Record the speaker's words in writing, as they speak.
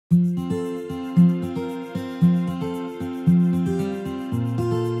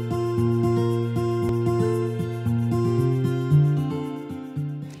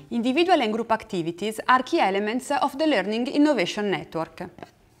Individual and group activities are key elements of the Learning Innovation Network.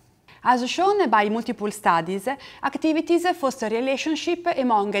 As shown by multiple studies, activities foster relationship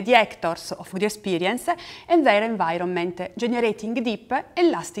among the actors of the experience and their environment, generating deep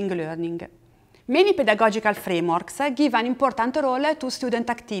and lasting learning. Many pedagogical frameworks give an important role to student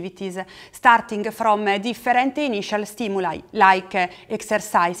activities, starting from different initial stimuli, like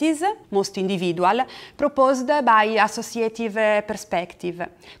exercises, most individual, proposed by associative perspective,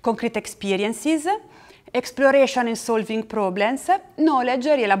 concrete experiences, exploration and solving problems, knowledge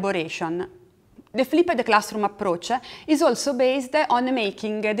re-elaboration. The flipped classroom approach is also based on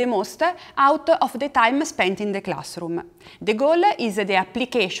making the most out of the time spent in the classroom. The goal is the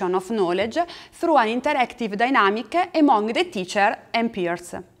application of knowledge through an interactive dynamic among the teacher and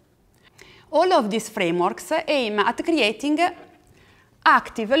peers. All of these frameworks aim at creating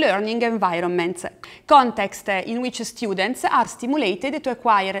active learning environments, context in which students are stimulated to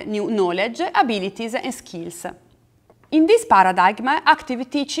acquire new knowledge, abilities and skills. In this paradigm, active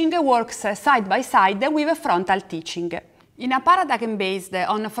teaching works side by side with frontal teaching. In a paradigm based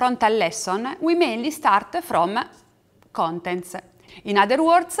on frontal lesson, we mainly start from contents. In other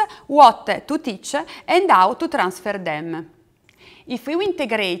words, what to teach and how to transfer them. If we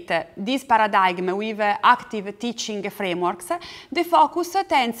integrate this paradigm with active teaching frameworks, the focus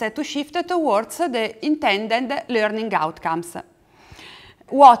tends to shift towards the intended learning outcomes.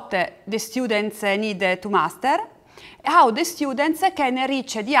 What the students need to master, how the students can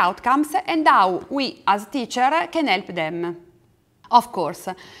reach the outcomes and how we as teachers can help them. Of course,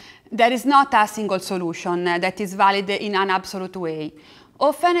 there is not a single solution that is valid in an absolute way.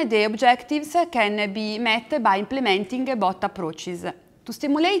 Often the objectives can be met by implementing both approaches. To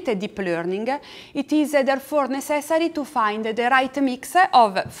stimulate deep learning, it is therefore necessary to find the right mix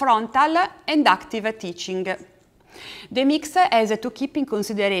of frontal and active teaching. The mix has to keep in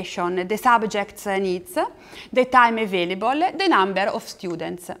consideration the subject's needs, the time available, the number of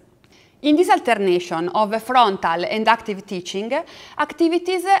students. In this alternation of frontal and active teaching,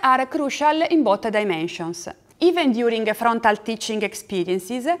 activities are crucial in both dimensions. Even during frontal teaching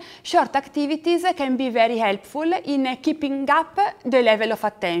experiences, short activities can be very helpful in keeping up the level of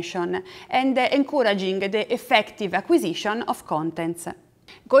attention and encouraging the effective acquisition of contents.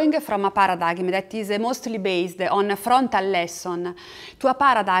 Going from a paradigm that is mostly based on frontal lesson to a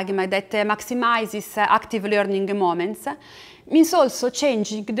paradigm that maximizes active learning moments means also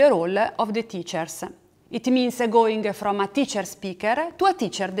changing the role of the teachers. It means going from a teacher speaker to a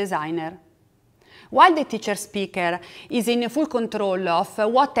teacher designer. While the teacher speaker is in full control of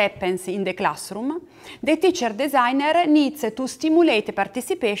what happens in the classroom, the teacher designer needs to stimulate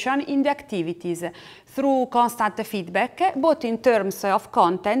participation in the activities through constant feedback, both in terms of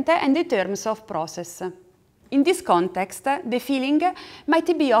content and in terms of process. In this context, the feeling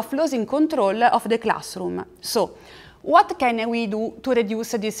might be of losing control of the classroom. So, what can we do to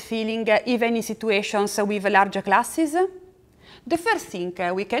reduce this feeling even in situations with large classes? The first thing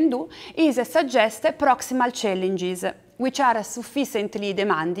we can do is suggest proximal challenges, which are sufficiently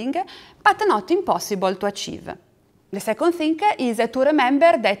demanding but not impossible to achieve. The second thing is to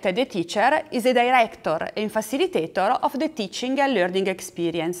remember that the teacher is a director and facilitator of the teaching and learning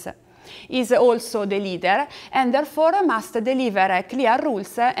experience. He is also the leader and therefore must deliver clear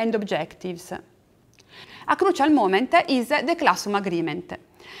rules and objectives. A crucial moment is the classroom agreement.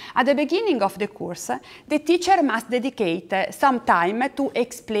 At the beginning of the course, the teacher must dedicate some time to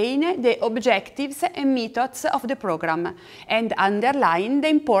explain the objectives and methods of the program and underline the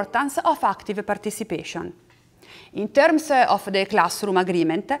importance of active participation. In terms of the classroom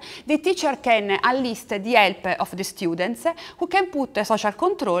agreement, the teacher can enlist the help of the students who can put social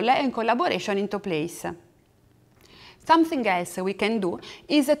control and collaboration into place. Something else we can do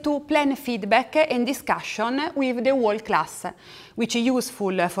is to plan feedback and discussion with the whole class, which is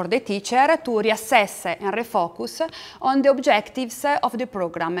useful for the teacher to reassess and refocus on the objectives of the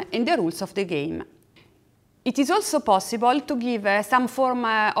program and the rules of the game. It is also possible to give some form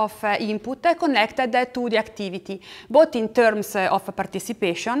of input connected to the activity, both in terms of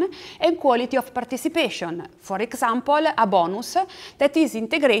participation and quality of participation, for example, a bonus that is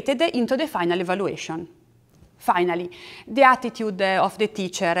integrated into the final evaluation. Finally, the attitude of the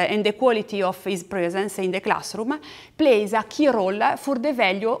teacher and the quality of his presence in the classroom plays a key role for the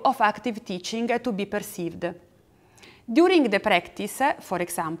value of active teaching to be perceived. During the practice, for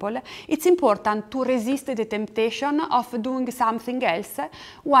example, it's important to resist the temptation of doing something else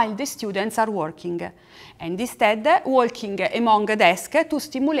while the students are working, and instead walking among desks to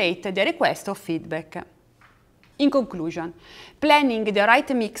stimulate the request of feedback. In conclusion, planning the right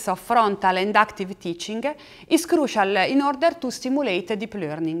mix of frontal and active teaching is crucial in order to stimulate deep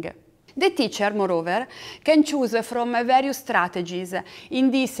learning. The teacher, moreover, can choose from various strategies in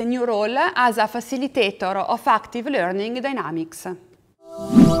this new role as a facilitator of active learning dynamics.